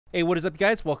Hey, what is up,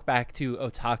 guys? Welcome back to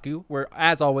Otaku. We're,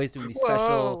 as always, doing the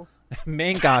special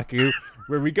mangaku,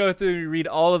 where we go through and read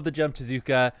all of the Jump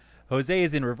Tezuka. Jose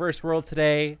is in reverse world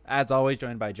today, as always,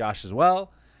 joined by Josh as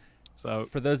well. So,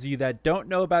 for those of you that don't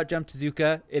know about Jump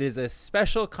Tezuka, it is a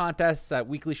special contest that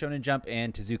Weekly Shonen Jump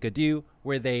and Tezuka do,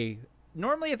 where they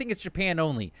normally, I think it's Japan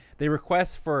only. They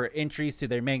request for entries to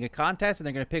their manga contest, and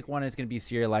they're going to pick one that's going to be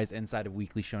serialized inside of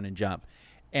Weekly Shonen Jump.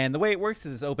 And the way it works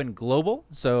is it's open global,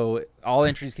 so all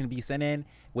entries can be sent in,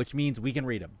 which means we can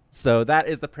read them. So that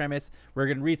is the premise. We're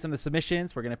going to read some of the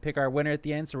submissions. We're going to pick our winner at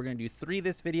the end. So we're going to do 3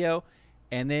 this video,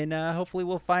 and then hopefully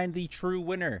we'll find the true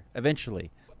winner eventually.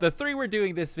 The 3 we're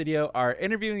doing this video are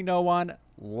Interviewing No Wan,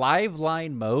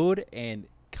 Liveline Mode, and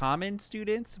Kamen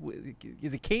Students.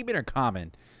 Is it Kamen or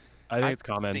Common? I think it's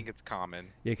Kamen. I think it's Common.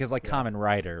 Yeah, because like Kamen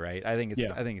Rider, right? I think it's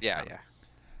Yeah.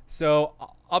 So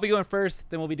I'll be going first,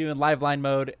 then we'll be doing Liveline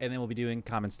Mode, and then we'll be doing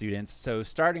Kamen Students. So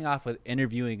starting off with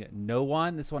Interviewing No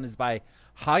Wan. This one is by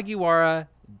Hagiwara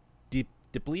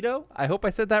Dipollito. I hope I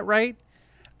said that right.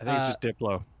 I think it's just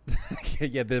Diplo.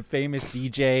 Yeah, the famous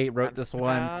DJ wrote this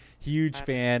one. Huge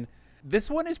fan. This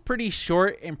one is pretty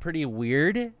short and pretty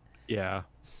weird. Yeah.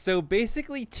 So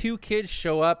basically 2 kids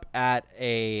show up at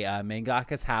a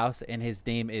mangaka's house, and his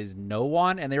name is No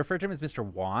Wan, and they refer to him as Mr.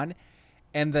 Wan.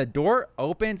 And the door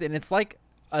opens, and it's like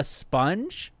a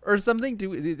sponge or something.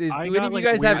 Do any of you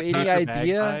guys have any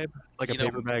idea? Vibe, like a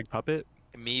paper bag puppet?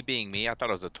 Me being me, I thought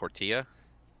it was a tortilla.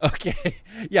 Okay.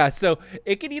 Yeah, so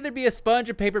it could either be a sponge,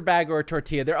 a paper bag, or a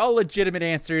tortilla. They're all legitimate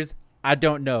answers. I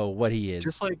don't know what he is.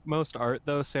 Just like most art,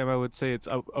 though, Sam, I would say it's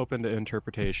open to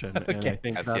interpretation. Okay. And I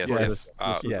think that's yes, where yes.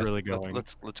 this is really going.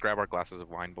 Let's grab our glasses of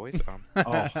wine, boys.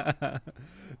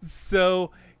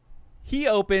 So he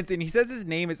opens, and he says his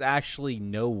name is actually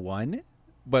No One,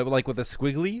 but like with a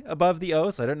squiggly above the O.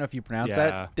 So I don't know if you pronounce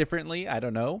that differently. I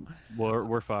don't know.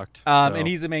 We're fucked. And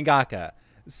he's a mangaka.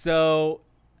 So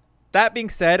that being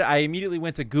said, I immediately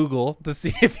went to Google to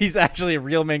see if he's actually a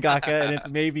real mangaka, and it's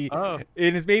maybe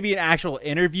it is maybe an actual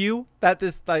interview that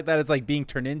is like being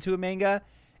turned into a manga.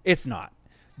 It's not.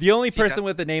 The only person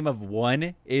with the name of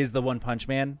One is the One Punch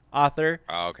Man author.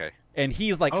 Oh, okay. And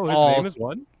he's like his name is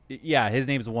One? Yeah, his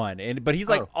name's One, but he's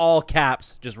like all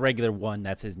caps, just regular One.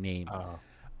 That's his name.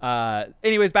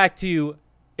 Anyways, back to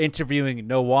Interviewing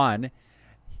No Wan.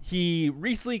 He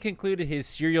recently concluded his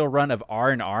serial run of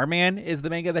R&R Man is the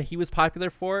manga that he was popular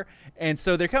for, and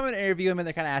so they're coming to interview him, and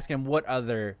they're kind of asking him what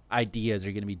other ideas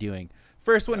are going to be doing.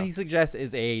 First one he suggests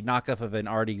is a knockoff of an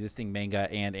already existing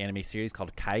manga and anime series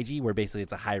called Kaiji, where basically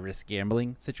it's a high-risk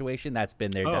gambling situation. That's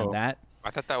been there, done that. I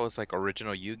thought that was like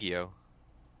original Yu-Gi-Oh.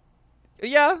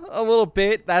 Yeah, a little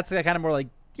bit. That's kind of more like,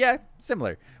 yeah,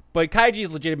 similar. But Kaiji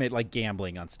is legitimate, like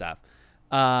gambling on stuff.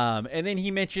 And then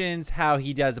he mentions how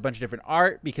he does a bunch of different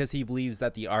art because he believes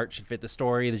that the art should fit the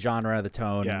story, the genre, the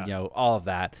tone, all of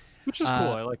that. Which is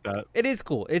cool. I like that. It is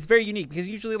cool. It's very unique because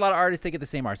usually a lot of artists, they get the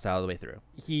same art style all the way through.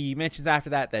 He mentions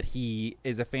after that that he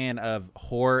is a fan of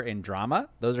horror and drama.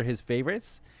 Those are his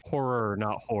favorites. Horror,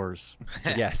 not whores.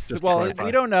 Yes. Well,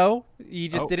 we don't know. He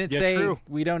just didn't say. True.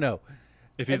 We don't know.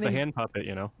 If he's the hand puppet,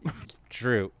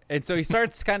 True. And so he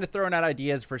starts kind of throwing out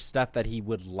ideas for stuff that he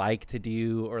would like to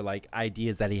do, or like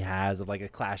ideas that he has of like a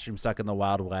classroom stuck in the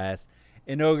Wild West,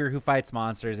 an ogre who fights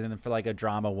monsters, and then for like a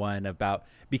drama one about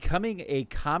becoming a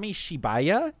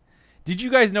Kamishibaya. Did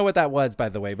you guys know what that was, by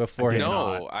the way, before?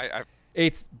 No,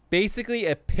 It's basically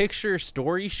a picture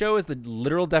story show is the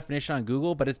literal definition on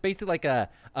Google, but it's basically like a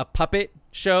puppet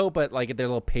show, but like they're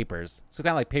little papers. So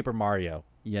kind of like Paper Mario,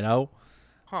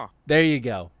 Huh. There you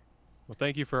go. Well,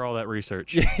 thank you for all that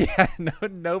research. Yeah,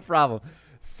 no problem.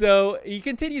 So he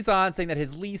continues on saying that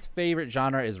his least favorite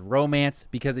genre is romance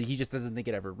because he just doesn't think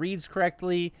it ever reads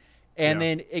correctly. And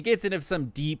then it gets into some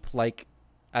deep, like,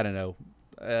 I don't know,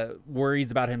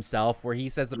 worries about himself, where he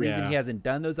says the reason he hasn't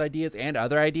done those ideas and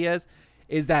other ideas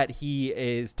is that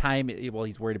he's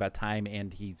worried about time,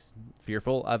 and he's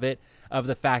fearful of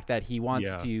the fact that he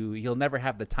wants he'll never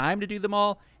have the time to do them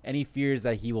all, and he fears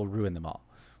that he will ruin them all.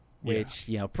 Which,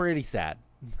 pretty sad.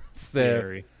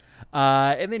 So,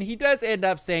 and then he does end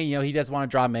up saying, he does want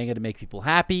to draw manga to make people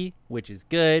happy, which is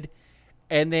good.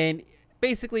 And then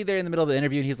basically they're in the middle of the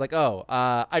interview, and he's like,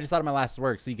 I just thought of my last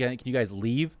work, so can you guys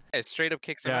leave? It straight up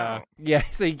kicks him out. Yeah,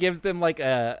 so he gives them like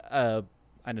I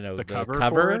don't know, the cover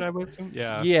for it, I would assume?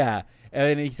 Yeah.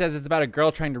 And he says it's about a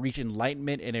girl trying to reach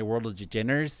enlightenment in a world of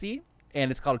degeneracy, and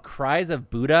it's called Cries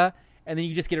of Buddha. And then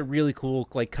you just get a really cool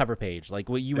like cover page, like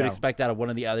what you would expect out of one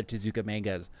of the other Tezuka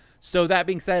mangas. So that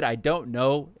being said, I don't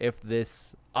know if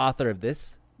this author of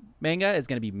this manga is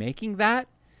going to be making that.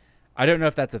 I don't know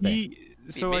if that's a thing.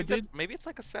 Maybe it's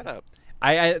like a setup.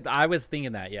 I was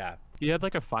thinking that, yeah. he had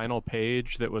like a final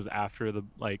page that was after the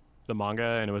manga,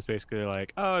 and it was basically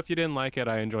like, oh, if you didn't like it,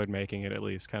 I enjoyed making it at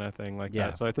least, kind of thing like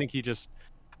that. So I think he just,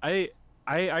 I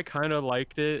kind of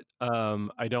liked it.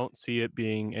 I don't see it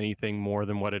being anything more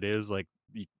than what it is. Like,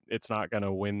 it's not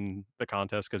gonna win the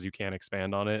contest because you can't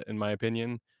expand on it, in my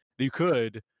opinion. You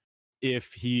could,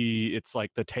 if it's like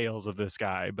the tales of this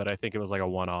guy, but I think it was like a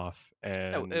one-off.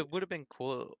 And It would have been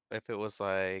cool if it was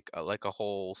like a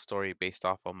whole story based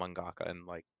off of mangaka and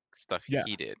like stuff yeah,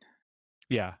 he did.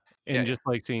 yeah, and Yeah, just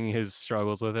like seeing his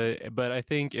struggles with it. But I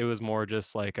think it was more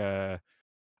just like I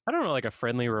don't know, like a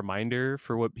friendly reminder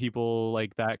for what people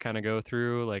like that kind of go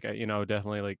through. Like,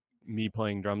 definitely like me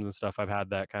playing drums and stuff. I've had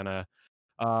that kind of,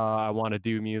 I want to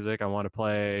do music, I want to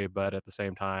play, but at the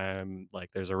same time, like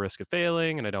there's a risk of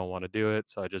failing and I don't want to do it.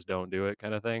 So I just don't do it,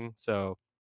 kind of thing. So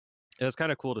it was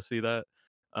kind of cool to see that.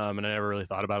 And I never really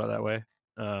thought about it that way.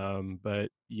 But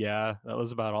yeah, that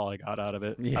was about all I got out of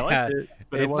it. I liked it,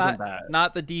 but it wasn't bad.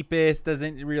 Not the deepest,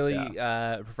 doesn't really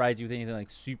Yeah. provide you with anything like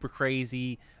super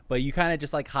crazy, but you kind of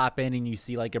just like hop in and you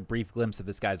see like a brief glimpse of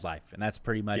this guy's life, and that's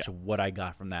pretty much what I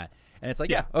got from that. And it's like,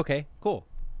 yeah, okay, cool.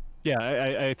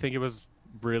 Yeah, I think it was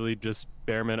really just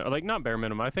bare minimum, like not bare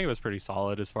minimum. I think it was pretty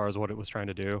solid as far as what it was trying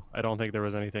to do. I don't think there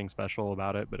was anything special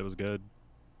about it, but it was good.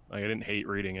 Like, I didn't hate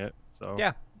reading it. So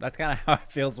yeah, that's kind of how I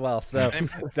feel as well. So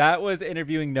that was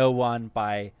Interviewing No One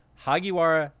by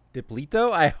Hagiwara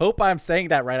Dipollito. I hope I'm saying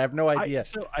that right. I have no idea.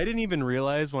 So I didn't even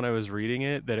realize when I was reading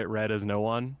it that it read as No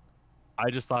One. I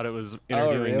just thought it was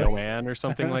Interviewing No Wan or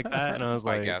something like that, and I was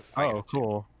like, oh,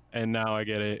 cool. And now I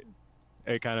get it.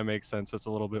 It kind of makes sense. It's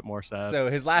a little bit more sad. So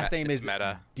his last name is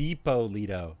meta.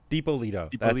 Dipollito.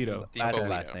 That's his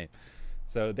last name.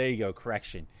 So there you go.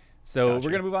 Correction. So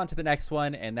we're gonna move on to the next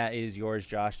one, and that is yours,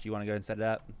 Josh. Do you want to go ahead and set it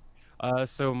up?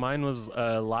 So mine was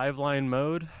Liveline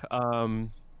Mode.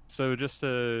 So just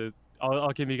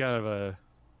I'll give you kind of a.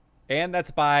 And that's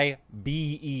by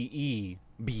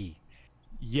BEEB.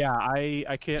 Yeah,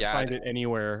 I can't find it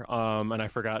anywhere. And I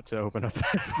forgot to open up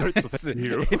that.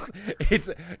 It's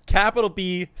capital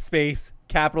B space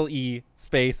capital E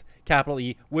space capital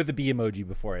E with a B emoji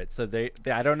before it. So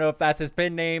I don't know if that's his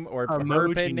pen name or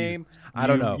her pen name. I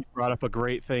don't know. You brought up a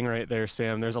great thing right there,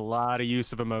 Sam. There's a lot of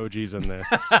use of emojis in this.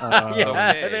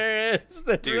 There is.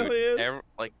 There really is.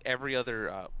 Every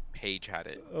other page had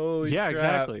it. Oh yeah,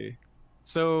 exactly.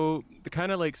 So the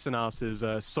kind of like synopsis,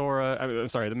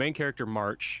 the main character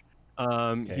March,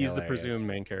 he's the presumed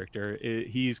main character.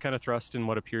 He's kind of thrust in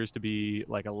what appears to be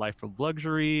like a life of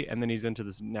luxury, and then he's into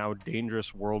this now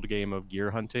dangerous world game of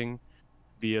gear hunting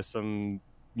via some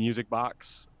music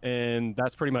box, and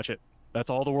that's pretty much it. That's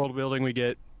all the world building we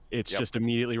get. It's just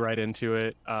immediately right into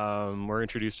it. We're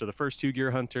introduced to the first two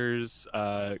gear hunters,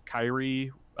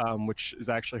 Kairi, which is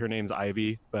actually, her name's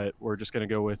Ivy, but we're just gonna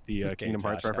go with the Kingdom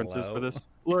Hearts references for this.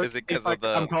 Look, is it because of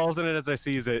the? I'm calling it as I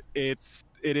sees it. It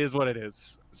is what it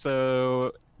is.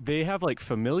 So they have like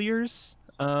familiars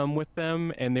with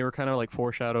them, and they were kind of like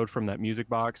foreshadowed from that music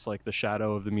box. Like the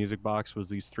shadow of the music box was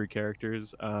these three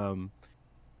characters.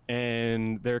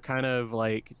 And they're kind of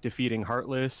like defeating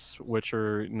Heartless, which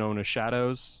are known as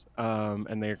shadows,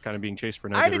 and they're kind of being chased for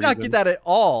no good reason. I did not get that at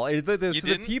all.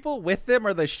 The people with them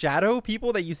are the shadow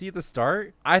people that you see at the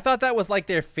start? I thought that was like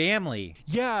their family.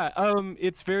 Yeah,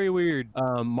 it's very weird.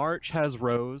 March has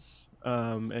Rose,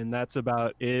 and that's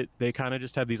about it. They kind of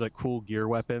just have these like cool gear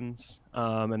weapons.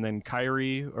 And then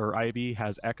Kairi, or Ivy,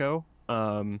 has Echo.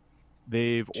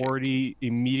 They've already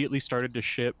immediately started to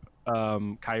ship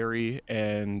Kairi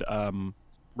and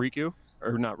Riku,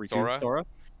 or not Riku, Sora.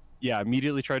 Yeah,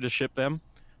 immediately tried to ship them,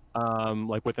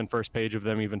 like within first page of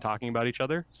them even talking about each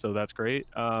other. So that's great.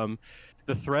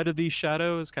 The threat of these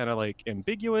shadows kind of like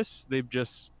ambiguous. They've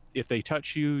just, if they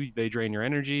touch you, they drain your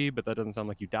energy, but that doesn't sound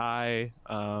like you die.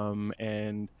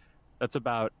 And that's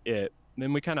about it.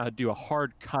 Then we kind of do a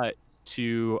hard cut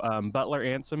to Butler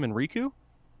Ansem and Riku,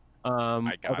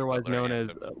 otherwise known as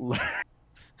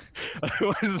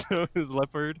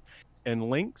Leopard and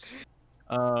Lynx.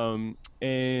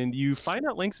 And you find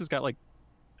out Lynx has got like,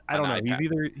 I don't know,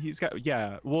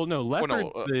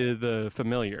 Leopard's the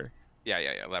familiar. Yeah,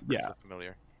 Leopard's the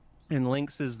familiar. And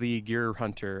Lynx is the gear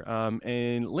hunter.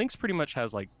 And Lynx pretty much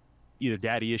has like either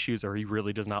daddy issues or he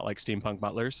really does not like steampunk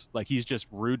butlers. Like, he's just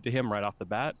rude to him right off the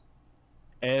bat.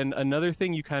 And another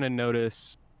thing you kind of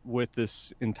notice with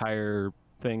this entire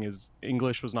thing is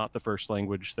English was not the first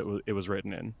language that it was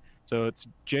written in. So it's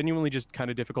genuinely just kind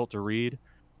of difficult to read.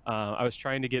 I was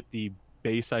trying to get the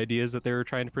base ideas that they were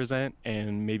trying to present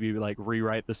and maybe like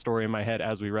rewrite the story in my head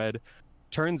as we read.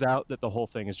 turns out that the whole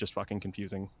thing is just fucking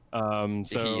confusing.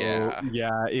 So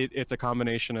Yeah. it's a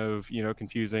combination of, you know,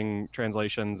 confusing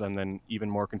translations and then even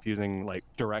more confusing like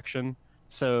direction.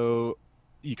 So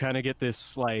you kind of get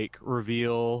this like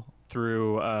reveal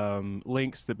through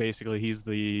Links that basically he's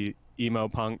the emo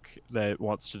punk that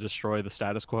wants to destroy the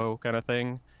status quo kind of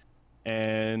thing.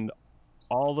 And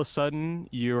all of a sudden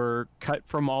you're cut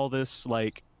from all this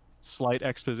like slight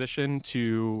exposition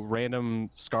to random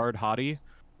scarred hottie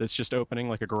that's just opening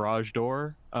like a garage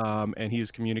door, and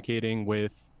he's communicating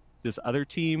with this other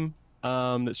team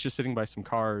that's just sitting by some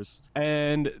cars.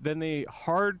 And then they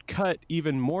hard cut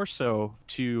even more so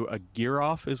to a gear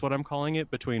off, is what I'm calling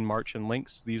it, between March and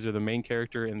Lynx. These are the main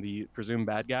character and the presumed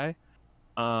bad guy,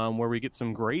 where we get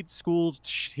some grade school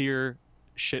here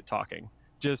shit talking.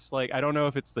 Just like, I don't know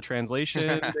if it's the translation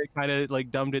that kind of like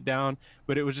dumbed it down,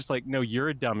 but it was just like, no, you're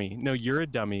a dummy. No, you're a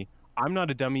dummy. I'm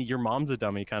not a dummy. Your mom's a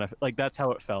dummy, kind of like that's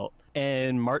how it felt.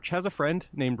 And March has a friend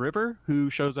named River who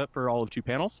shows up for all of 2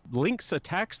 panels. Lynx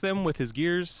attacks them with his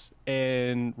gears,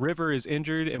 and River is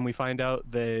injured. And we find out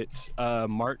that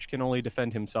March can only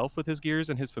defend himself with his gears,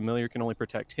 and his familiar can only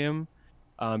protect him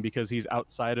because he's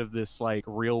outside of this like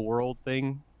real world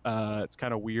thing. It's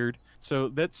kind of weird.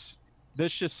 So let's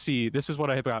just see. This is what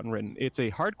I have gotten written. It's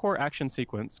a hardcore action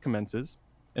sequence commences.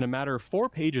 In a matter of 4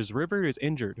 pages, River is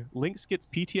injured. Lynx gets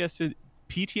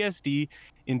PTSD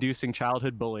inducing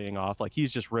childhood bullying off, like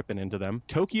he's just ripping into them.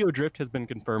 Tokyo Drift has been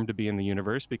confirmed to be in the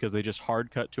universe because they just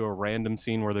hard cut to a random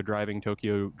scene where they're driving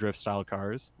Tokyo Drift style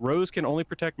cars. Rose can only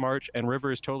protect March, and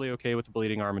River is totally okay with the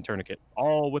bleeding arm and tourniquet.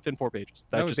 All within 4 pages.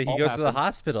 That No, just but he all goes to the happens.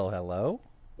 hospital. Hello?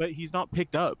 But he's not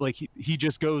picked up. Like he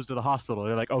just goes to the hospital.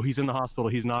 They're like, oh, he's in the hospital.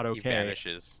 He's not okay. He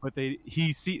vanishes. But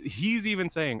he's even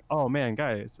saying, oh man,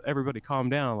 guys, everybody calm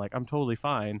down. Like I'm totally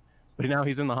fine. But now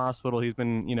he's in the hospital. He's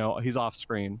been, you know, he's off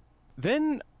screen.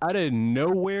 Then out of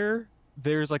nowhere,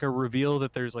 there's like a reveal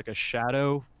that there's like a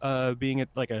shadow being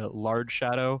like a large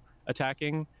shadow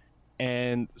attacking.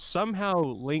 And somehow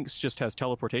Lynx just has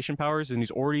teleportation powers, and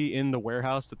he's already in the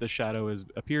warehouse that the shadow has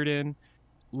appeared in.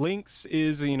 Lynx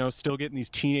is, you know, still getting these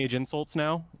teenage insults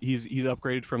now. He's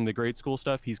upgraded from the grade school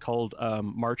stuff. He's called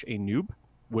March a noob,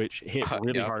 which hit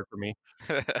really hard for me.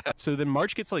 So then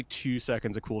March gets like 2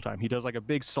 seconds of cool time. He does like a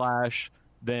big slash,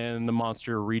 then the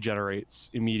monster regenerates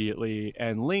immediately,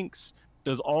 and Lynx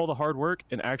does all the hard work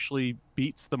and actually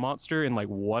beats the monster in like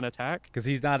 1 attack. Because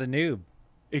he's not a noob.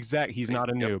 Exactly, he's not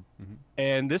a noob. Mm-hmm.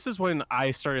 And this is when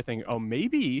I started thinking, oh,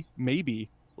 maybe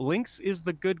Lynx is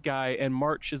the good guy and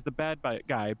March is the bad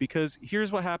guy, because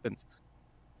here's what happens.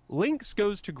 Lynx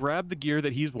goes to grab the gear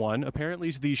that he's won. Apparently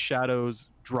these shadows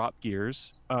drop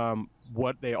gears.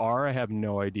 What they are, I have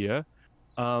no idea.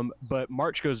 But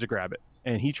March goes to grab it,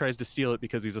 and he tries to steal it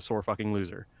because he's a sore fucking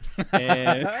loser.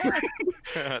 And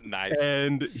nice.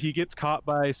 And he gets caught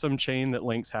by some chain that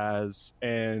Lynx has,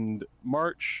 and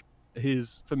March,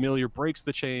 his familiar, breaks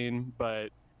the chain, but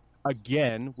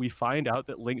again, we find out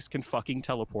that Lynx can fucking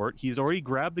teleport. He's already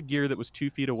grabbed the gear that was 2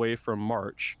 feet away from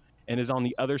March and is on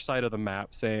the other side of the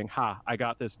map saying, ha, I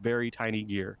got this very tiny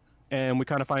gear. And we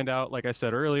kind of find out, like I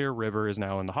said earlier, River is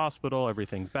now in the hospital.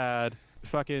 Everything's bad.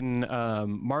 Fucking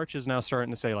March is now starting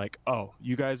to say like, oh,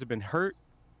 you guys have been hurt.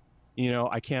 You know,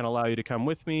 I can't allow you to come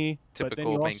with me.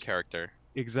 Typical main character.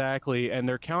 Exactly. And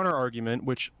their counter argument,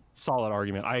 which solid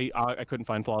argument, I couldn't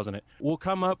find flaws in it. We'll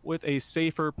come up with a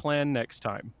safer plan next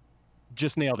time.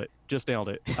 Just nailed it.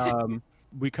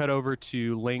 We cut over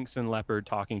to Lynx and Leopard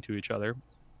talking to each other,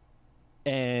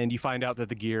 and you find out that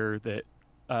the gear that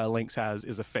Lynx has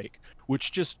is a fake,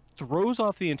 which just throws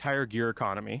off the entire gear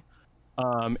economy.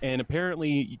 And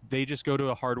apparently they just go to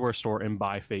a hardware store and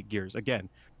buy fake gears. Again,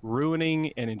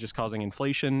 ruining and just causing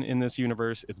inflation in this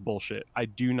universe. It's bullshit. I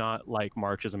do not like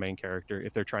March as a main character.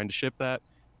 If they're trying to ship that,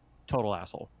 total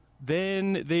asshole.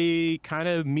 Then they kind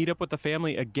of meet up with the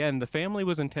family again. The family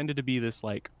was intended to be this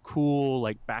like cool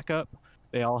like backup.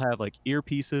 They all have like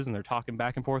earpieces and they're talking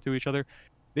back and forth to each other.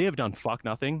 They have done fuck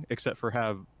nothing except for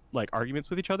have like arguments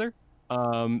with each other.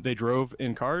 They drove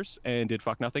in cars and did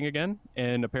fuck nothing again.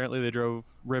 And apparently they drove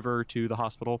River to the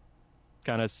hospital,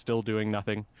 kind of still doing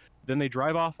nothing. Then they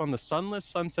drive off on the sunless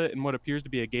sunset in what appears to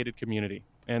be a gated community.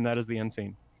 And that is the end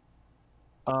scene.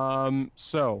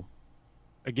 So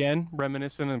again,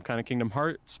 reminiscent of kind of Kingdom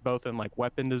Hearts, both in like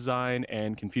weapon design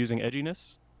and confusing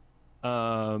edginess.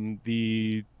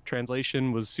 The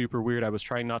translation was super weird. I was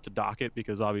trying not to dock it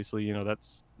because obviously, you know,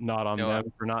 that's not on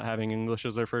them for not having English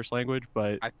as their first language.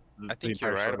 But I think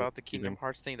you're right about the Kingdom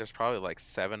Hearts thing. There's probably like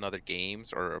 7 other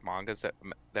games or mangas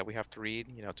that we have to read,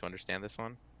 you know, to understand this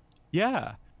one.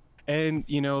 Yeah. And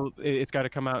you know, it's got to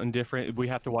come out in different. We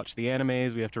have to watch the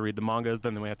animes, we have to read the mangas,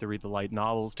 then we have to read the light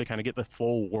novels to kind of get the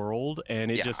full world.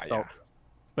 And it Yeah, just yeah. felt.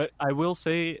 But I will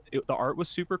say the art was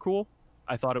super cool.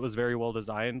 I thought it was very well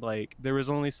designed. Like there was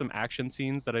only some action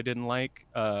scenes that I didn't like,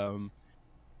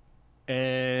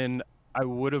 and I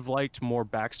would have liked more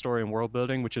backstory and world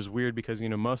building, which is weird because you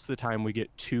know most of the time we get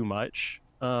too much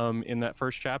in that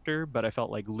first chapter. But I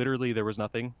felt like literally there was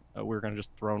nothing. We were kind of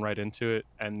just thrown right into it,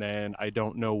 and then I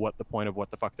don't know what the point of what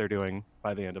the fuck they're doing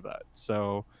by the end of that.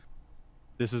 So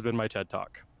this has been my TED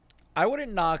talk. I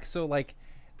wouldn't knock. So like,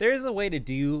 there's a way to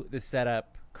do the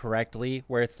setup correctly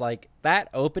where it's like that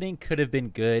opening could have been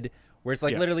good. Where it's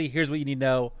like literally, here's what you need to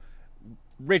know.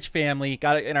 Rich family,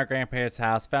 got it in our grandparents'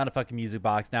 house, found a fucking music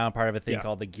box. Now I'm part of a thing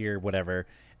called the gear, whatever.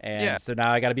 And so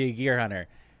now I got to be a gear hunter.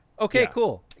 Okay,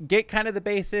 cool. Get kind of the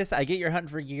basis. I get you're hunting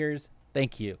for gears.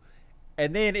 Thank you.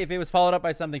 And then if it was followed up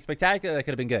by something spectacular, that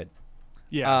could have been good.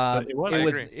 Yeah, but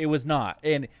it was not.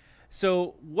 And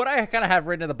so what I kind of have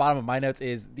written at the bottom of my notes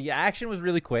is the action was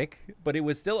really quick, but it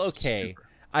was still okay. Super.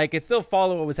 I could still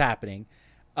follow what was happening.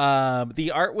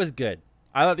 The art was good.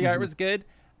 I thought the art was good.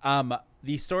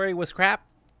 The story was crap.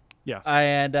 Yeah.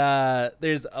 And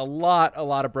there's a lot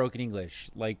of broken English,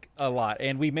 like a lot.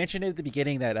 And we mentioned it at the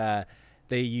beginning that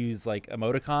they use like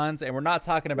emoticons, and we're not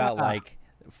talking about like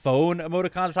phone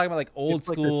emoticons. We're talking about like old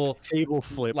school like table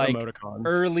flip like emoticons.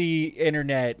 Early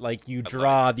internet, like you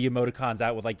draw the emoticons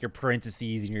out with like your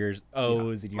parentheses and your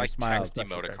O's and your like smiles. Text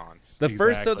emoticons.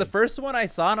 The first one I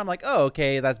saw, and I'm like, oh,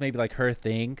 okay, that's maybe like her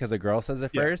thing because a girl says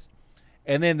it first.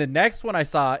 And then the next one I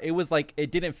saw, it was like it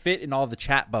didn't fit in all the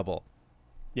chat bubble.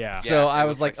 Yeah. So I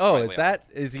was like, oh,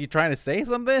 is he trying to say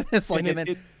something? It's like, and then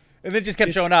it just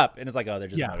kept showing up, and it's like, oh, they're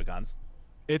just emoticons.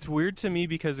 It's weird to me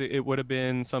because it would have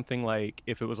been something like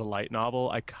if it was a light novel,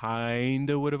 I kind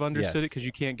of would have understood it because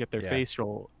you can't get their face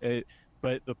roll.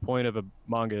 But the point of a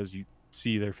manga is you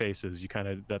see their faces. You kind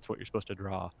of that's what you're supposed to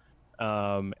draw.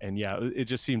 And yeah, it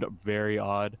just seemed very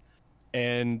odd.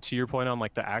 And to your point on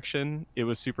like the action, it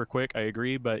was super quick. I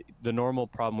agree, but the normal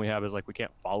problem we have is like we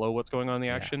can't follow what's going on in the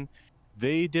action.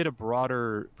 They did a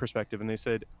broader perspective, and they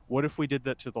said, "What if we did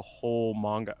that to the whole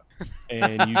manga?"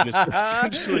 And you just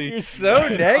essentially you're so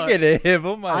negative.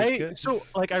 Oh my god! So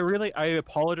like I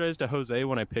apologized to Jose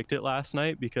when I picked it last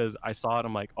night because I saw it.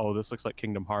 I'm like, "Oh, this looks like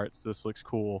Kingdom Hearts. This looks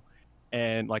cool."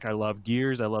 And like I love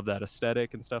Gears, I love that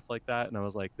aesthetic and stuff like that. And I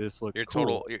was like, "This looks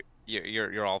cool."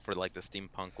 You're all for like the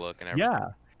steampunk look and everything. Yeah,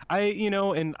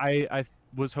 I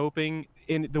was hoping.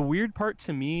 And the weird part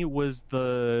to me was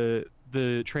the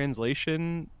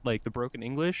translation, like the broken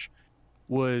English,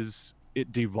 was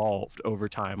it devolved over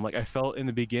time. Like I felt in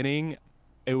the beginning,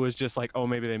 it was just like, oh,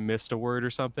 maybe they missed a word or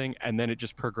something, and then it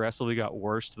just progressively got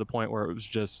worse to the point where it was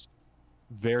just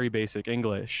very basic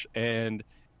English. And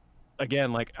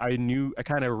again, like I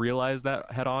kind of realized that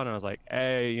head on, and I was like,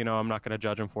 hey, I'm not going to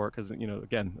judge them for it because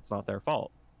again, it's not their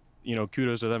fault.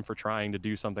 Kudos to them for trying to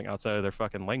do something outside of their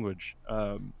fucking language.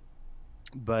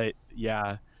 But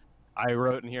yeah, I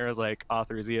wrote in here as like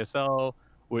author is ESL,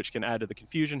 which can add to the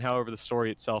confusion. However, the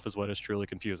story itself is what is truly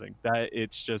confusing. That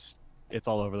it's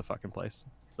all over the fucking place.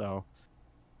 So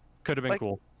could have been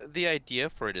cool. The idea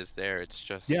for it is there. It's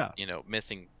just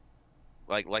missing.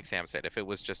 Like Sam said, if it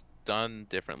was just done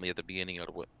differently at the beginning, it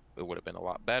would have been a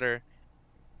lot better.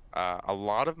 A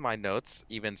lot of my notes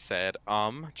even said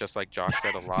just like Josh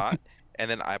said a lot,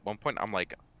 and then at one point I'm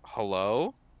like,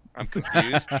 hello, I'm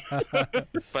confused.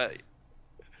 But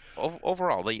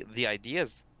overall, the idea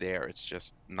is there. It's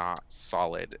just not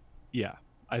solid. Yeah,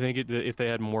 I think if they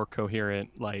had more coherent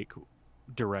like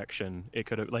direction, it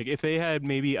could have like if they had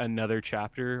maybe another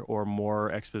chapter or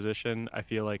more exposition, I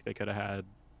feel like they could have had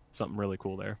something really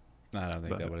cool there. I don't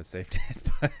think that would have saved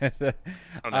it.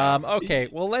 But, okay,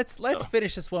 well let's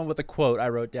finish this one with a quote I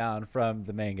wrote down from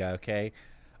the manga. Okay.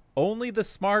 Only the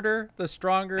smarter, the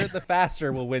stronger, the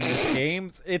faster will win this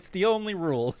game. It's the only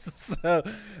rules. So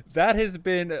that has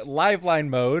been Liveline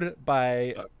Mode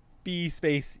by B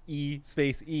space E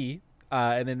space E.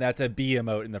 And then that's a B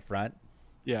emote in the front.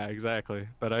 Yeah, exactly.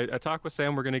 But I talked with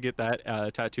Sam. We're going to get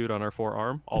that tattooed on our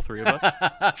forearm, all three of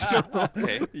us. So,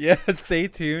 okay. Yeah, stay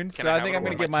tuned. So I think I'm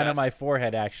going to get mine on my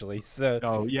forehead, actually. So.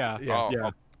 Oh, yeah.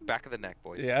 Back of the neck,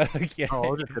 boys. Yeah. Okay. Oh,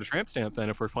 I'll just get a tramp stamp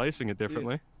then if we're placing it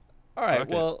differently. Yeah. All right.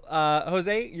 Okay. Well,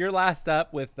 Jose, you're last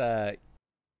up with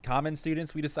Kamen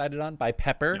Students we decided on by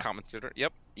Pepper. Kamen Student.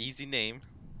 Yep. Easy name.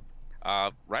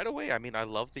 Right away, I mean, I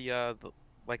love the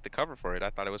cover for it. I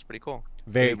thought it was pretty cool.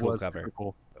 Very cool cover.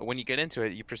 Cool. When you get into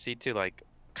it, you proceed to like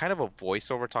kind of a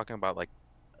voiceover talking about like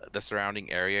the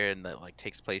surrounding area, and that like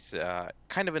takes place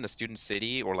kind of in a student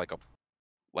city or like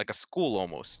a school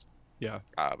almost. Yeah.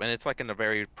 And it's like in a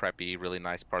very preppy, really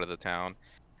nice part of the town.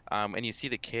 And you see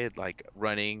the kid like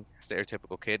running,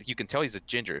 stereotypical kid. You can tell he's a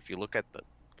ginger if you look at the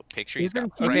picture. He's got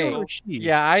Isn't he Okay. or freckles. she?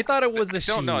 Yeah, I thought it was a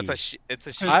she. No, it's a she. It's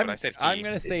a she, I'm- but I said he. I'm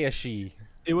gonna say a she.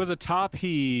 It was a top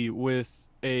he with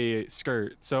a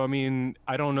skirt. So I mean,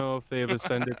 I don't know if they have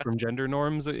ascended from gender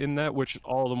norms in that, which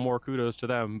all the more kudos to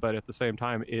them. But at the same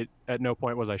time, it at no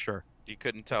point was I sure. You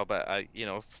couldn't tell, but you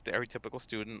know, stereotypical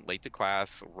student, late to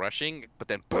class, rushing, but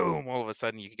then boom, all of a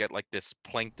sudden you get like this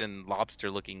plankton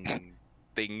lobster-looking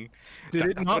thing. Did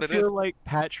it That's not what it feel is. like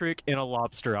Patrick in a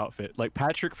lobster outfit, like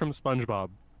Patrick from SpongeBob?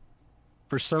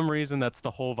 For some reason, that's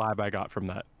the whole vibe I got from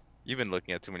that. You've been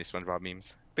looking at too many SpongeBob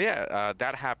memes. But yeah,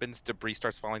 that happens. Debris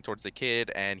starts falling towards the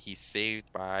kid, and he's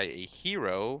saved by a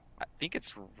hero. I think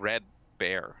it's Red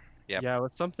Bear. Yep. Yeah,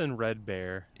 with something Red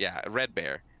Bear. Yeah, Red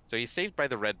Bear. So he's saved by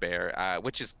the Red Bear,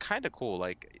 which is kind of cool.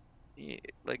 Like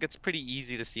it's pretty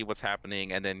easy to see what's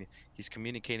happening, and then he's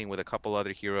communicating with a couple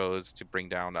other heroes to bring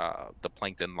down the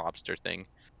plankton lobster thing,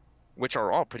 which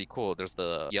are all pretty cool. There's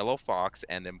the yellow fox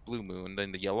and then Blue Moon.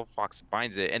 Then the yellow fox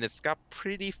binds it, and it's got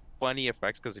pretty funny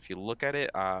effects because if you look at it,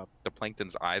 the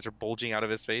plankton's eyes are bulging out of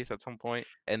his face at some point,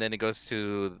 and then it goes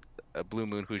to Blue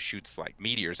Moon, who shoots like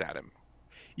meteors at him.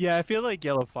 Yeah, I feel like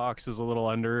Yellow Fox is a little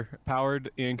underpowered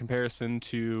in comparison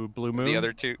to Blue Moon. The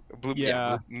other two,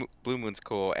 Yeah. Blue Moon's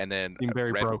cool, and then seem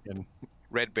very broken.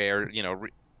 Red Bear, you know,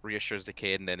 reassures the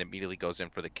kid and then immediately goes in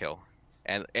for the kill.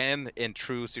 And in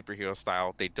true superhero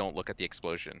style, they don't look at the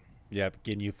explosion. Yep,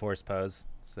 Ginyu Force pose.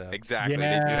 So Exactly,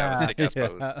 they do have a sick ass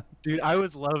pose. Yeah. Dude, I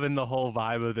was loving the whole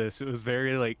vibe of this. It was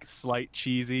very like slight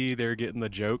cheesy. They're getting the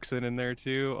jokes in there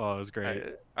too. Oh, it was great.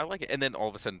 I like it. And then all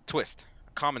of a sudden, twist.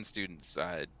 Kamen Students,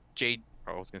 I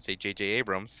was gonna say J.J.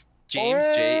 Abrams, James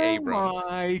J. Abrams. Oh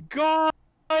my god!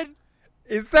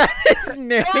 Is that his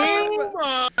name?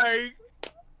 Oh my!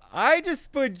 I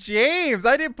just put James.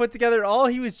 I didn't put together all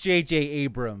he was J.J.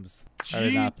 Abrams. I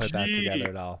did not put that GG. together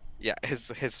at all. Yeah,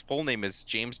 his full name is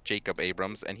James Jacob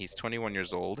Abrams, and he's 21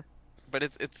 years old. But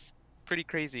it's pretty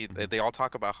crazy. They all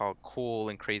talk about how cool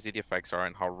and crazy the effects are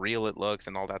and how real it looks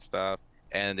and all that stuff.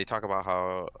 And they talk about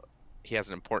how he has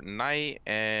an important night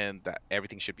and that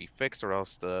everything should be fixed or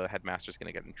else the headmaster's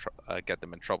gonna get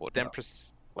them in trouble. Then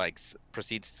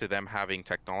proceeds to them having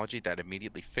technology that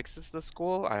immediately fixes the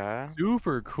school.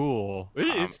 Super cool.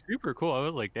 It's super cool. I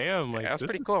was like, damn, like Yeah, that's this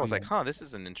pretty is cool. I was fun. like, huh, this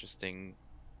is an interesting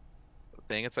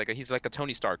thing. It's like he's like a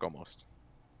Tony Stark almost.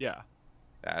 Yeah.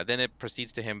 Then it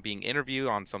proceeds to him being interviewed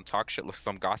on some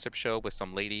some gossip show with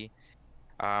some lady.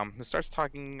 Who starts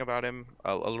talking about him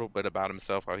a little bit about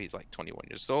himself, how he's like 21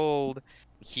 years old.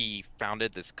 He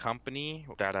founded this company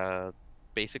that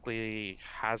basically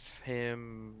has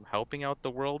him helping out the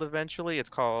world eventually. It's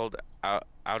called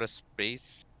Outer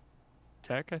Space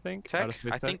Tech, I think. Tech. Outer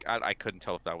Space I think I couldn't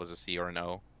tell if that was a C or an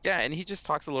O. Yeah, and he just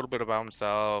talks a little bit about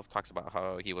himself, talks about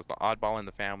how he was the oddball in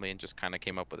the family and just kind of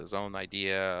came up with his own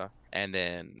idea, and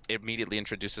then it immediately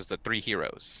introduces the three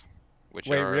heroes. Which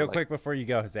Wait, are real like, quick before you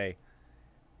go, Jose.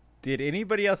 Did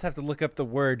anybody else have to look up the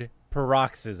word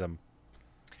paroxysm?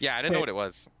 Yeah, I didn't know what it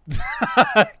was.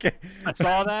 Okay. I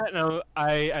saw that and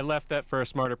I left that for a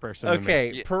smarter person. than me.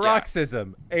 Okay, Yeah.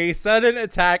 paroxysm, a sudden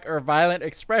attack or violent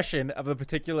expression of a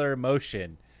particular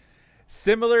emotion,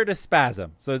 similar to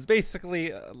spasm. So it's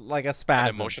basically like a An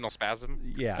spasm. emotional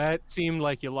spasm. Yeah. That seemed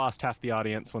like you lost half the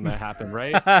audience when that happened,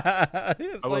 right? It's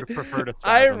I like- would have preferred a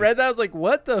I spasm. read that. I was like,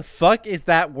 what the fuck is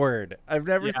that word? I've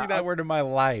never Yeah, seen that word in my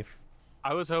life.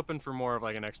 I was hoping for more of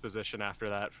like an exposition after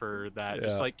that for that. Yeah.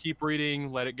 Just like keep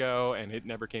reading, let it go, and it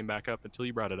never came back up until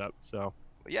you brought it up. So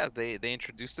Yeah, they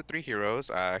introduced the three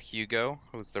heroes. Hugo,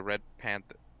 who's the Red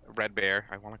Bear.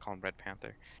 I want to call him Red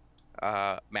Panther.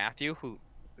 Matthew, who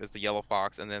is the Yellow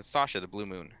Fox, and then Sasha, the Blue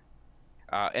Moon.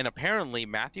 And apparently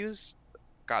Matthew's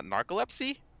got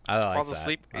narcolepsy. I like Falls that.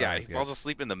 asleep. Oh, Yeah, that's he good. falls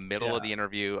asleep in the middle of the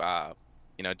interview.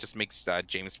 You know, it just makes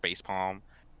James facepalm.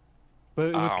 but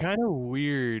it was Um, kind of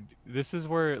weird. This is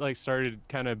where it like started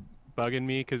kind of bugging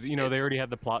me because you know they already had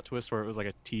the plot twist where it was like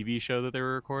a TV show that they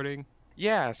were recording.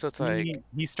 Yeah, so it's like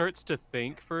He starts to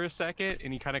think for a second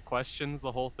and he kind of questions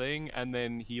the whole thing and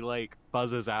then he like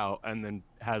buzzes out and then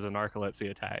has a narcolepsy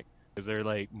attack. Is there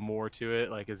like more to it?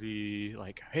 Like, is he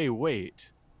like, hey, wait,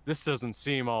 this doesn't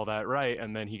seem all that right?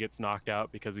 And then he gets knocked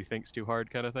out because he thinks too hard,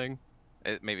 kind of thing.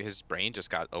 maybe his brain just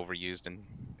got overused and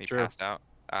he Sure. passed out.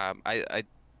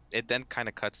 It then kind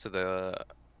of cuts to the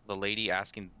lady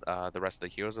asking the rest of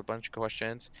the heroes a bunch of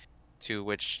questions, to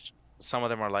which some of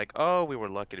them are like, "Oh, we were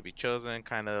lucky to be chosen,"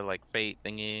 kind of like fate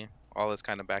thingy, all this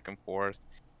kind of back and forth.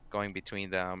 going between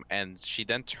them, and she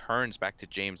then turns back to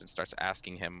James and starts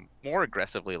asking him more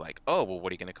aggressively, like, "Oh, well,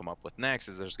 what are you gonna come up with next?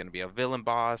 Is there's gonna be a villain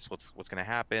boss? What's gonna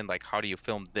happen? Like, how do you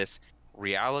film this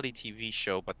reality TV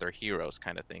show, but they're heroes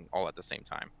kind of thing, all at the same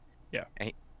time?" Yeah. And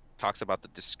he talks about the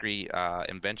discrete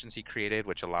inventions he created,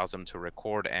 which allows him to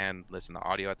record and listen to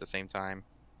audio at the same time,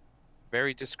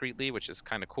 very discreetly, which is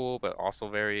kind of cool, but also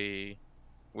very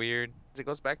weird. It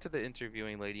goes back to the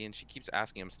interviewing lady, and she keeps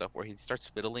asking him stuff where he starts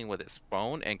fiddling with his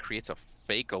phone and creates a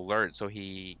fake alert so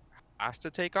he has to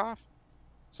take off.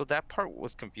 So that part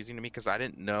was confusing to me because I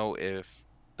didn't know if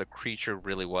the creature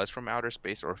really was from outer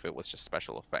space or if it was just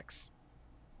special effects.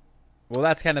 Well,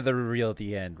 that's kind of the reveal at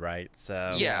the end, right?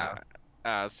 So Yeah.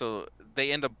 So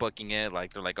they end up booking it.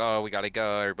 Like, they're like, "Oh, we gotta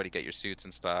go. Everybody get your suits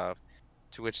and stuff."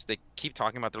 To which they keep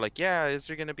talking about. They're like, "Yeah, is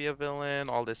there gonna be a villain?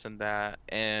 All this and that."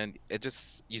 And it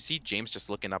just, you see James just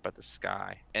looking up at the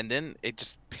sky, and then it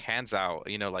just pans out.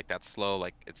 You know, like that slow.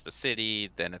 Like, it's the city,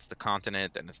 then it's the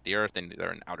continent, then it's the Earth, and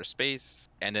they're in outer space.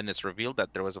 And then it's revealed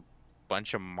that there was a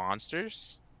bunch of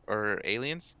monsters or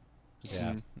aliens.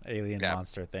 Yeah, alien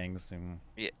monster things. And...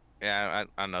 Yeah,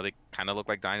 I don't know. They kind of look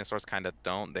like dinosaurs, kind of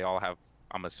don't. They all have,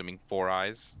 I'm assuming, 4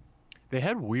 eyes. They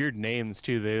had weird names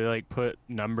too. They like put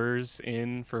numbers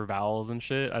in for vowels and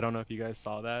shit. I don't know if you guys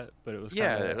saw that, but it was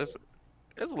it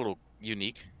was a little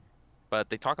unique. But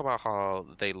they talk about how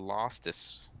they lost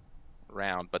this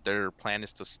round, but their plan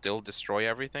is to still destroy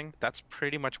everything. That's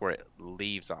pretty much where it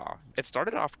leaves off. It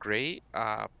started off great.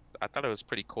 I thought it was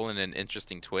pretty cool and an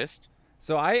interesting twist.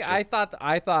 So I thought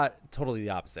totally the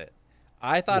opposite.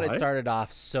 I thought it started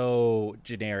off so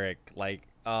generic, like,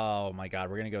 oh my god,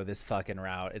 we're gonna go this fucking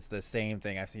route. It's the same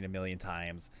thing I've seen a million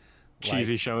times.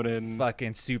 Cheesy like, shonen.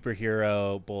 Fucking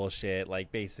superhero bullshit.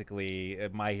 Like basically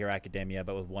My Hero Academia,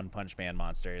 but with One Punch Man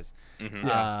monsters.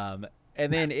 Yeah.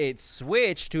 And then it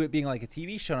switched to it being like a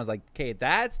TV show. And I was like, okay,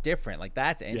 that's different. Like,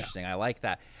 that's interesting. I like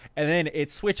that. And then it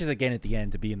switches again at the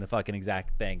end to being the fucking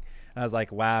exact thing. And I was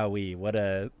like, wowee, what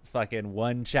a fucking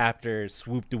one chapter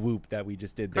swoop to whoop that we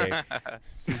just did there.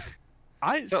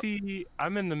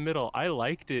 I'm in the middle. I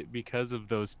liked it because of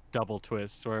those double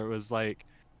twists where it was like,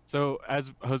 so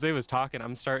as Jose was talking,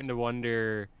 I'm starting to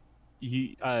wonder,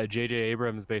 J.J.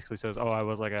 Abrams basically says, "Oh, I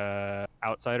was like a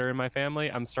outsider in my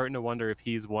family." I'm starting to wonder if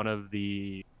he's one of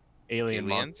the aliens?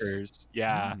 Monsters.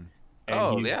 Yeah.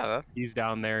 And he's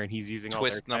down there and he's using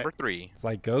twist all their number 3. It's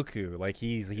like Goku. Like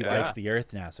he likes the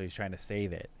Earth now, so he's trying to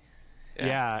save it.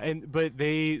 But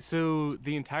the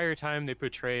entire time they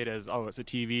portrayed as, oh, it's a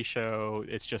TV show,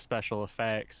 it's just special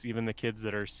effects. Even the kids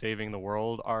that are saving the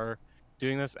world are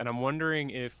doing this, and I'm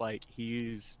wondering if like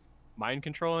he's mind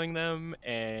controlling them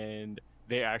and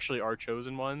they actually are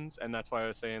chosen ones, and that's why I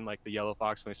was saying like the yellow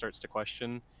fox, when he starts to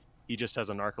question, he just has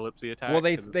a narcolepsy attack. Well,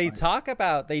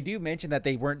 they do mention that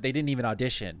they didn't even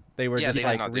audition. They were just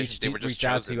like reached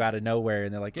out to you out of nowhere,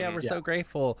 and they're like, we're so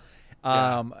grateful.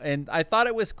 And I thought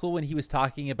it was cool when he was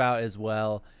talking about as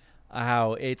well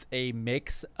how it's a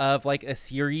mix of like a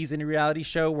series and a reality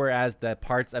show, whereas the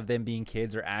parts of them being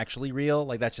kids are actually real.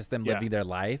 Like that's just them living their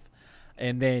life.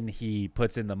 And then he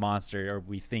puts in the monster, or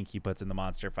we think he puts in the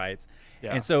monster fights.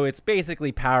 Yeah. And so it's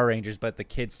basically Power Rangers, but the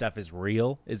kid stuff is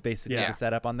real, is basically the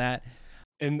setup on that.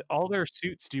 And all their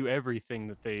suits do everything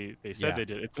that they said they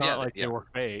did. It's not like they were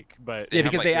fake, but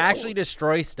because they actually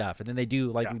destroy stuff, and then they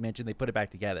do, like we mentioned, they put it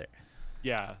back together.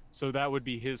 Yeah, so that would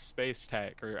be his space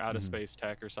tech or out of space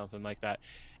tech or something like that.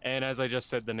 And as I just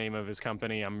said the name of his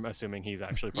company, I'm assuming he's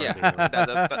actually part of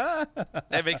the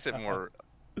that makes it more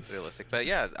realistic. But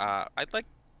I'd like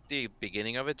the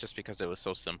beginning of it just because it was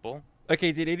so simple.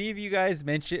 Okay, did any of you guys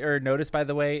mention or notice, by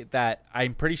the way, that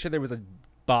I'm pretty sure there was a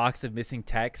box of missing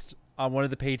text on one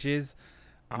of the pages?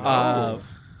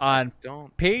 On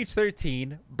page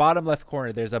 13, bottom left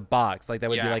corner, there's a box like that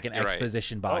would be like an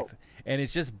exposition box, and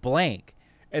it's just blank.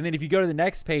 And then if you go to the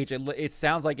next page, it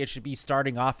sounds like it should be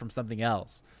starting off from something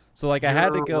else. So like I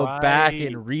had to go back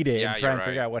and read it and try and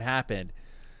figure out what happened.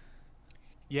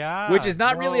 Yeah, which is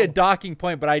not really a docking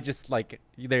point, but I just like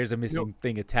there's a missing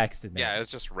thing of text in there. Yeah,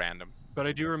 it's just random. But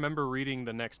I do remember reading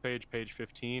the next page, page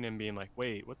 15, and being like,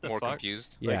 "Wait, what the fuck?" More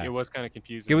confused. Yeah, it was kind of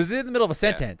confusing. It was in the middle of a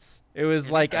sentence. It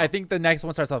was like I think the next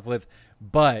one starts off with,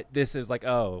 "But this is like,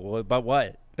 oh, well, but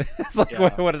what?" It's like,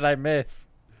 what did I miss?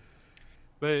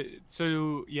 But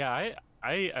so I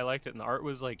liked it, and the art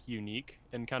was like unique,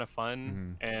 and kind of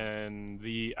fun. And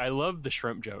I love the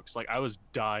shrimp jokes. Like I was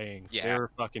dying. Yeah, they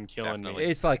were fucking killing me.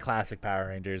 It's like classic Power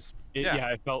Rangers. Yeah,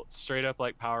 I felt straight up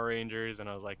like Power Rangers, and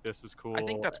I was like, this is cool. I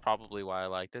think that's probably why I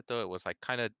liked it, though. It was like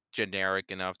kind of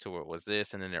generic enough to where it was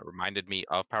this, and then it reminded me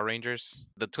of Power Rangers.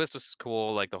 The twist was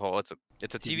cool, like the whole it's a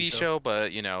TV show,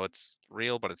 but you know it's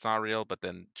real, but it's not real. But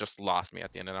then just lost me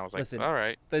at the end, and I was like, Listen, all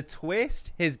right. The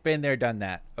twist has been there, done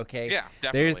that. Okay. Yeah,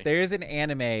 definitely. There's an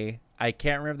anime. I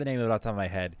can't remember the name of it off the top of my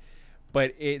head,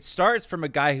 but it starts from a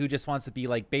guy who just wants to be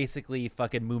like basically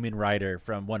fucking Moomin Rider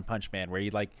from One Punch Man, where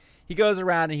he goes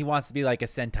around and he wants to be like a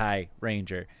Sentai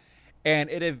Ranger. And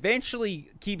it eventually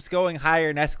keeps going higher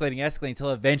and escalating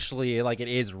until eventually like it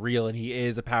is real and he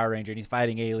is a Power Ranger and he's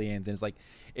fighting aliens, and it's like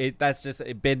that's just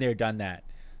been there, done that.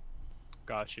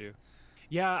 Got you.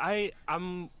 Yeah, I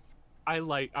want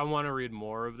to read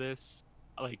more of this.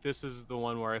 Like this is the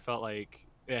one where I felt like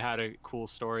it had a cool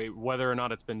story. Whether or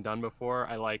not it's been done before,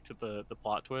 I liked the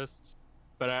plot twists.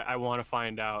 But I want to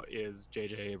find out, is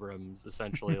J.J. Abrams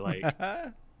essentially like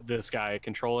this guy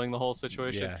controlling the whole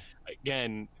situation? Yeah.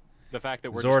 Again, the fact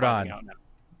that we're Zordon. just finding out now.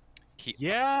 Oh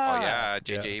yeah,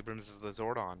 J.J. Abrams is the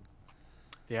Zordon.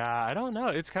 Yeah, I don't know.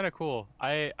 It's kind of cool.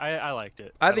 I liked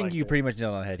it. I think you pretty much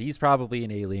nailed it on the head. He's probably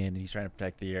an alien and he's trying to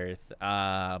protect the Earth.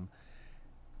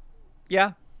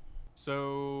 Yeah.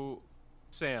 So,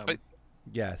 Sam.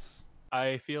 Yes.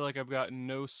 I feel like I've got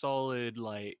no solid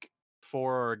like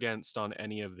for or against on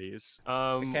any of these.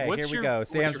 Okay, here we go.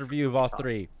 Sam's review of all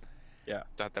three. Yeah.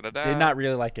 Did not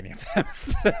really like any of them.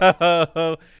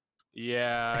 So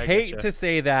yeah, I hate to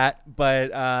say that,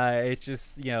 but it's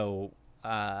just,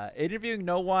 Interviewing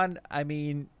No One, I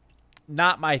mean,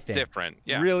 not my thing. Different.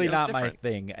 Yeah. Really not my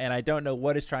thing. And I don't know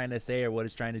what it's trying to say or what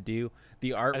it's trying to do.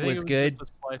 The art was good.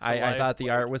 I thought the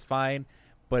art was fine,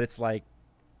 but it's like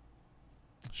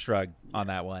shrug on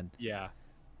that one. Yeah.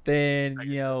 Then,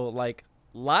 like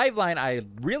Liveline, I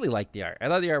really liked the art. I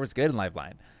thought the art was good in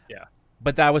Liveline. Yeah.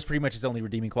 But that was pretty much its only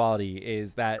redeeming quality,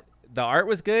 is that the art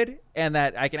was good and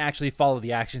that I can actually follow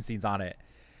the action scenes on it.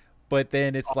 But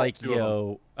then it's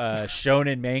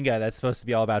shonen manga that's supposed to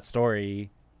be all about story,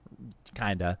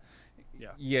 kinda.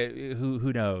 Yeah.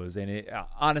 Who knows? And it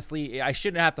honestly, I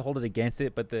shouldn't have to hold it against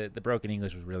it, but the broken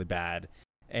English was really bad,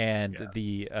 and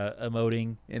the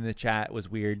emoting in the chat was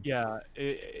weird. Yeah,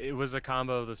 it was a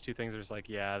combo of those two things. There's like,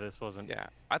 this wasn't. Yeah,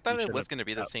 I thought it was gonna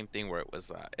be the same thing where it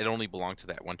was. It only belonged to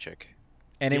that one chick.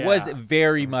 And it was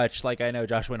very much like, I know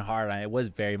Josh went hard on it. It was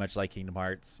very much like Kingdom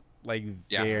Hearts. Like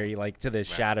very like to the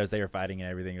shadows they were fighting and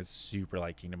everything. It was super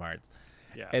like Kingdom Hearts.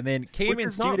 Yeah. And then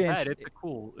Kamen Students. It's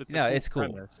cool. It's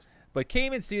cool. But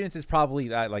Kamen Students is probably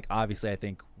like, obviously I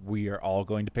think we are all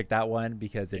going to pick that one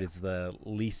because it is the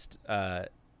least I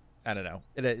don't know.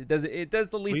 It does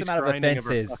the least amount of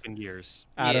offenses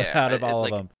out of all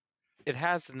of them. It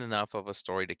has enough of a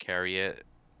story to carry it,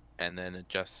 and then it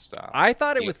just. I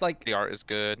thought it was like the art is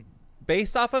good.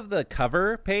 Based off of the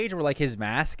cover page where like his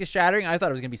mask is shattering, I thought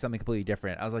it was gonna be something completely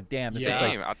different. I was like, damn, this is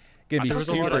like gonna be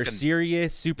super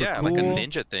serious, super cool. Like a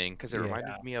ninja thing, because it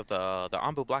reminded me of the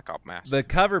Anbu Black Ops mask. The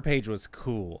cover page was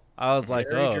cool. I was like,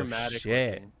 oh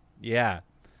shit, looking. Yeah.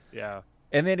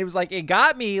 And then it was like, it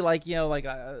got me like,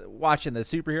 watching the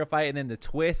superhero fight, and then the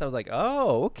twist. I was like,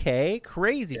 oh, okay,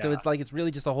 crazy. So it's like, it's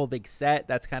really just a whole big set.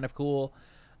 That's kind of cool.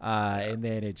 And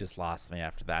then it just lost me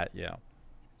after that. Yeah.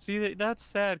 See, that's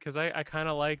sad because I kind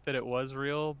of like that it was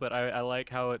real, but I like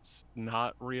how it's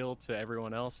not real to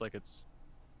everyone else. Like it's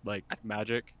like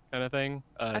magic kind of thing.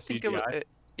 I think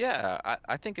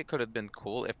I think it could have been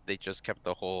cool if they just kept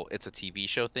the whole it's a TV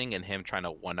show thing and him trying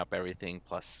to one up everything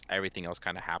plus everything else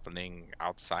kind of happening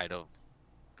outside of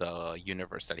the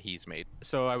universe that he's made.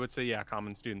 So I would say,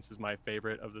 Kamen Students is my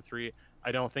favorite of the three.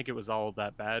 I don't think it was all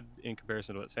that bad in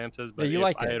comparison to what Sam says, but you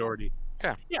liked it. I had already,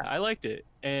 I liked it.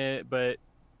 But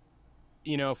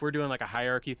if we're doing like a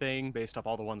hierarchy thing based off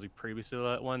all the ones we previously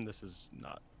let one, this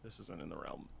isn't in the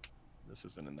realm. This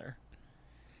isn't in there.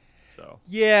 So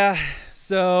yeah.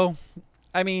 So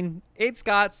I mean, it's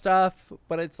got stuff,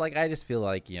 but it's like, I just feel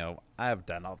like, I've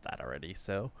done all that already.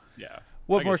 So yeah.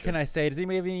 What more can I say? Does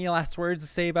anybody have any last words to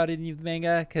say about any of the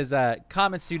manga? Because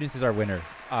Kamen Students is our winner,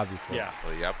 obviously. Yeah.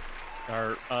 Well, yep.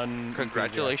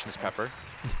 Congratulations, Pepper.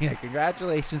 Yeah,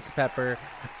 congratulations to Pepper.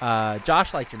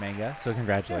 Josh liked your manga, so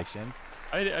congratulations.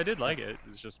 I did like it.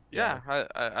 It's just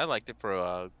I liked it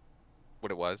for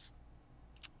what it was.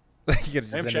 You could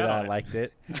just ended I liked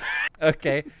it.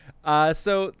 Okay.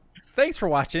 So thanks for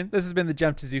watching. This has been the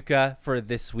Jump Tezuka for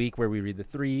this week, where we read the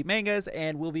 3 mangas,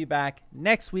 and we'll be back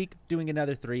next week doing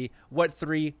another 3. What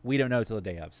 3? We don't know till the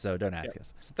day of, so don't ask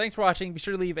us. So thanks for watching. Be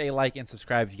sure to leave a like and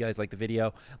subscribe if you guys like the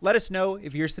video. Let us know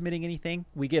if you're submitting anything.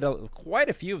 We get quite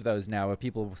a few of those now of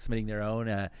people submitting their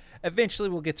own. Eventually,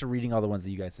 we'll get to reading all the ones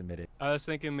that you guys submitted. I was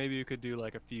thinking maybe you could do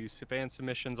like a few fan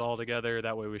submissions all together.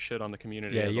 That way we shit on the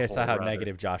community. Yeah, as you a guys saw whole, how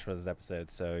negative Josh was this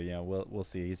episode, so you know we'll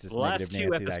see. He's just the last negative 2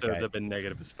 Nancy, that episodes guy. have been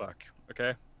negative as fuck.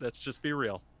 Okay, let's just be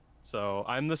real. So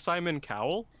I'm the Simon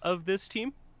Cowell of this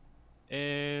team,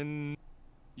 and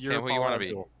you're Sam, who you want to be?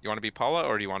 You want to be Paula,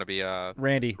 or do you want to be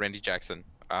Randy Jackson?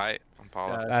 I'm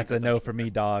Paula. that's a no for me,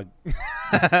 dog.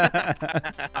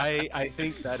 I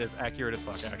think that is accurate as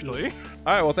fuck, actually.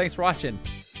 All right, well, thanks for watching.